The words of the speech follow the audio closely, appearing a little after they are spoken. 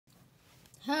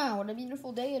Huh, what a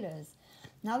beautiful day it is.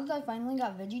 Now that I finally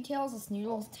got VeggieTales, a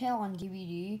Snoodle's Tale on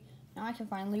DVD, now I can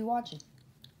finally watch it.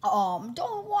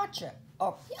 Don't watch it.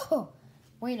 Oh, yo,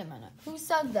 wait a minute. Who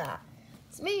said that?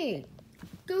 It's me,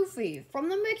 Goofy, from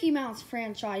the Mickey Mouse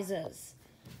franchises.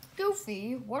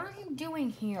 Goofy, what are you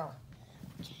doing here?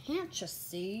 Can't you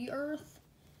see, Earth?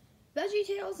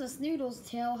 VeggieTales, a Snoodle's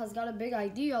Tale has got a big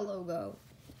idea logo.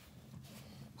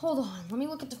 Hold on, let me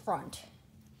look at the front.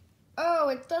 Oh,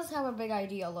 it does have a big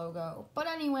idea logo. But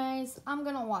anyways, I'm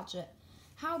gonna watch it.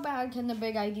 How bad can the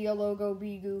big idea logo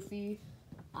be, Goofy?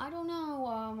 I don't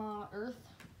know, Earth.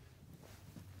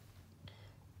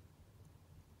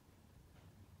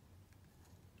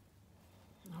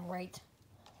 Alright.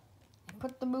 I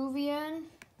put the movie in.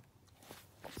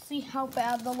 Let's see how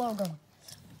bad the logo.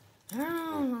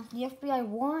 The FBI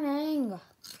warning.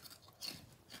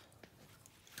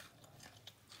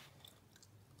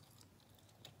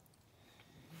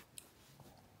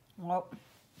 Well,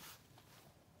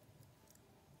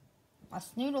 a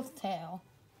Snoodle's Tale.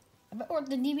 I bet we're at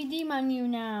the DVD menu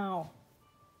now.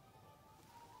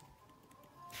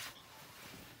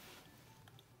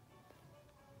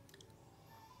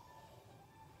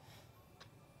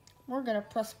 We're gonna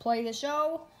press play the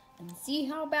show and see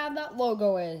how bad that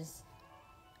logo is.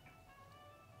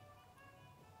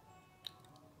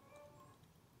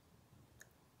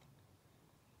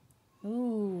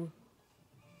 Ooh.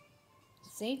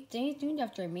 Stay tuned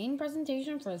after a main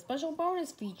presentation for a special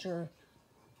bonus feature.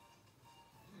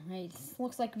 Alright, this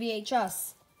looks like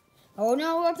VHS. Oh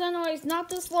no, what's that noise? Not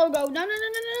this logo. No.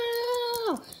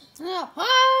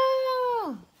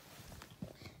 Ah!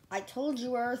 I told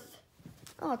you, Earth.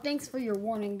 Oh, thanks for your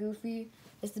warning, Goofy.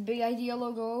 Is the big idea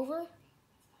logo over?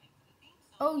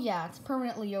 Oh yeah, it's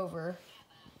permanently over.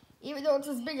 Even though it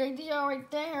says big idea right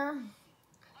there.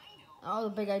 Oh, the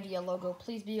big idea logo.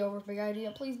 Please be over, big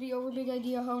idea. Please be over, big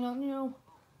idea. Oh, no.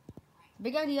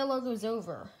 Big idea logo's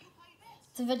over.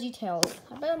 It's a VeggieTales.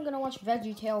 I bet I'm going to watch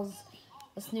VeggieTales,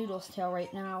 a Snoodle's Tale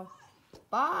right now.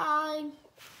 Bye.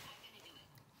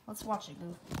 Let's watch it,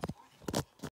 Goof.